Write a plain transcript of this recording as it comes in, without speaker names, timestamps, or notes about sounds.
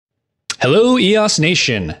Hello EOS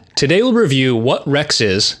Nation! Today we'll review what Rex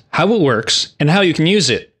is, how it works, and how you can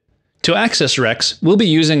use it. To access Rex, we'll be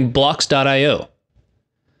using blocks.io.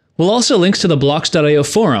 We'll also link to the blocks.io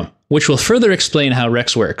forum, which will further explain how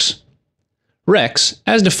Rex works. Rex,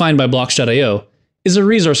 as defined by blocks.io, is a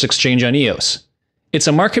resource exchange on EOS. It's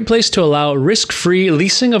a marketplace to allow risk-free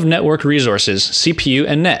leasing of network resources, CPU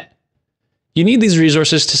and net. You need these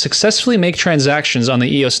resources to successfully make transactions on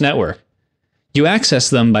the EOS network. You access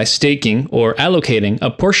them by staking or allocating a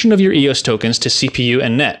portion of your EOS tokens to CPU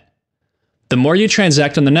and net. The more you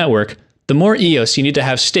transact on the network, the more EOS you need to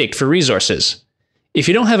have staked for resources. If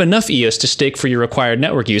you don't have enough EOS to stake for your required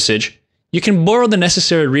network usage, you can borrow the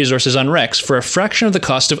necessary resources on Rex for a fraction of the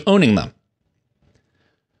cost of owning them.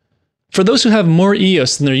 For those who have more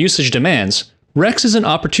EOS than their usage demands, Rex is an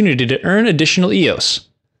opportunity to earn additional EOS.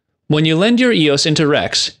 When you lend your EOS into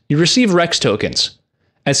Rex, you receive Rex tokens.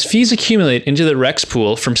 As fees accumulate into the Rex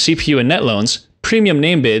pool from CPU and net loans, premium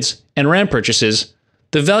name bids, and RAM purchases,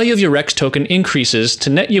 the value of your Rex token increases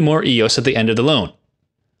to net you more EOS at the end of the loan.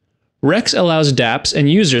 Rex allows dApps and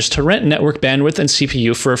users to rent network bandwidth and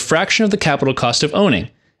CPU for a fraction of the capital cost of owning,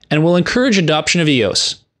 and will encourage adoption of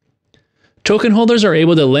EOS. Token holders are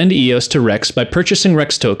able to lend EOS to Rex by purchasing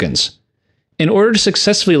Rex tokens. In order to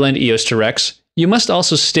successfully lend EOS to Rex, you must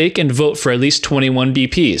also stake and vote for at least 21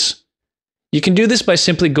 BPs. You can do this by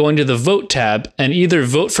simply going to the Vote tab and either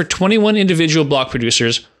vote for 21 individual block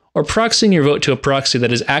producers or proxying your vote to a proxy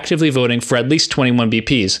that is actively voting for at least 21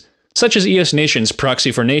 BPs, such as EOS Nation's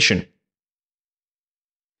Proxy for Nation.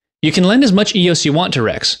 You can lend as much EOS you want to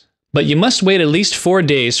Rex, but you must wait at least 4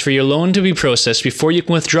 days for your loan to be processed before you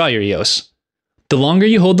can withdraw your EOS. The longer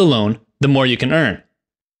you hold the loan, the more you can earn.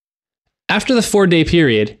 After the 4-day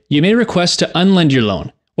period, you may request to unlend your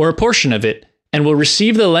loan, or a portion of it, and will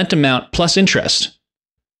receive the lent amount plus interest.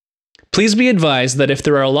 Please be advised that if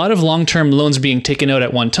there are a lot of long-term loans being taken out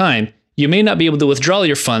at one time, you may not be able to withdraw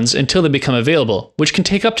your funds until they become available, which can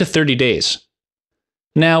take up to 30 days.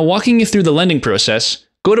 Now, walking you through the lending process,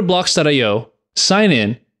 go to blocks.io, sign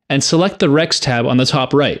in, and select the Rex tab on the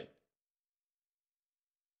top right.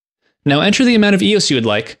 Now enter the amount of EOS you would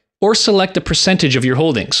like, or select a percentage of your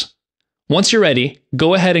holdings. Once you're ready,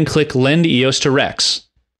 go ahead and click Lend EOS to Rex.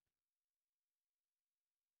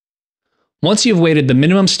 Once you've waited the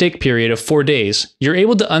minimum stake period of 4 days, you're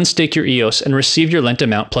able to unstake your EOS and receive your lent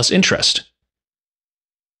amount plus interest.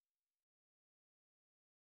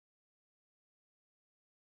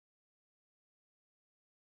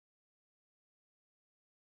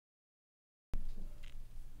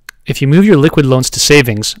 If you move your liquid loans to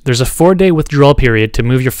savings, there's a 4-day withdrawal period to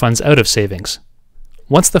move your funds out of savings.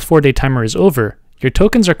 Once the 4-day timer is over, your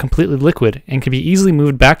tokens are completely liquid and can be easily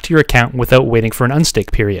moved back to your account without waiting for an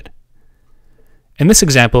unstake period. In this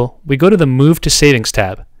example, we go to the Move to Savings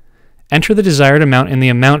tab, enter the desired amount in the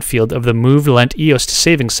Amount field of the Move Lent EOS to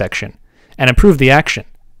Savings section, and approve the action.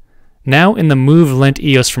 Now in the Move Lent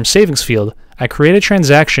EOS from Savings field, I create a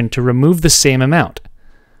transaction to remove the same amount.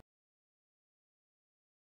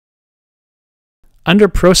 Under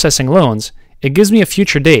Processing Loans, it gives me a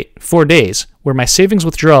future date, 4 days, where my savings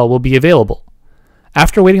withdrawal will be available.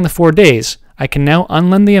 After waiting the 4 days, I can now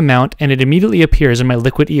unlend the amount and it immediately appears in my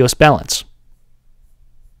liquid EOS balance.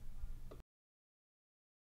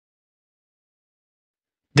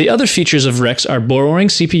 The other features of Rex are borrowing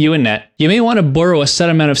CPU and net. You may want to borrow a set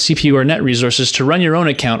amount of CPU or net resources to run your own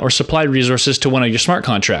account or supply resources to one of your smart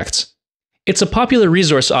contracts. It's a popular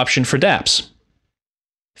resource option for dApps.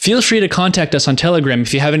 Feel free to contact us on Telegram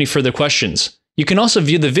if you have any further questions. You can also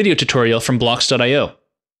view the video tutorial from blocks.io.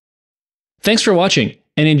 Thanks for watching,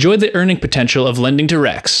 and enjoy the earning potential of lending to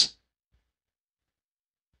Rex.